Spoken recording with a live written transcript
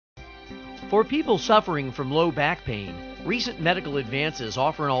For people suffering from low back pain, recent medical advances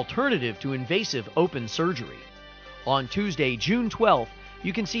offer an alternative to invasive open surgery. On Tuesday, June 12th,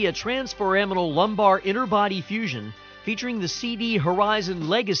 you can see a transforaminal lumbar inner body fusion featuring the CD Horizon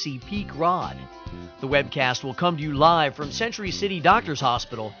Legacy Peak Rod. The webcast will come to you live from Century City Doctors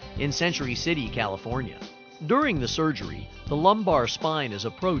Hospital in Century City, California. During the surgery, the lumbar spine is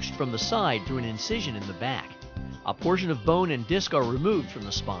approached from the side through an incision in the back. A portion of bone and disc are removed from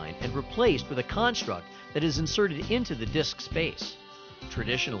the spine and replaced with a construct that is inserted into the disc space.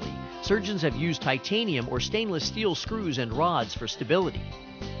 Traditionally, surgeons have used titanium or stainless steel screws and rods for stability.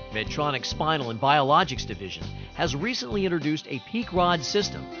 Medtronic's Spinal and Biologics Division has recently introduced a peak rod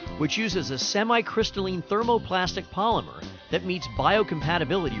system which uses a semi-crystalline thermoplastic polymer that meets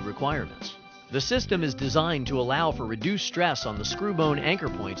biocompatibility requirements. The system is designed to allow for reduced stress on the screw bone anchor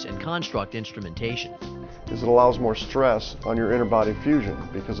points and construct instrumentation. It allows more stress on your inner body fusion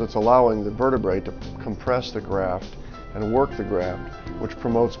because it's allowing the vertebrae to compress the graft and work the graft, which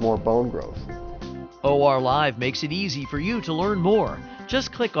promotes more bone growth. OR Live makes it easy for you to learn more.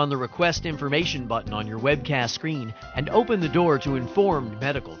 Just click on the Request Information button on your webcast screen and open the door to informed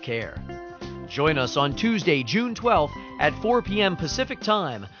medical care. Join us on Tuesday, June 12th at 4 p.m. Pacific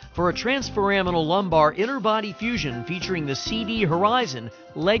Time for a transforaminal lumbar inner body fusion featuring the CD Horizon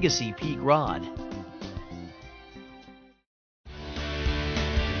Legacy Peak Rod.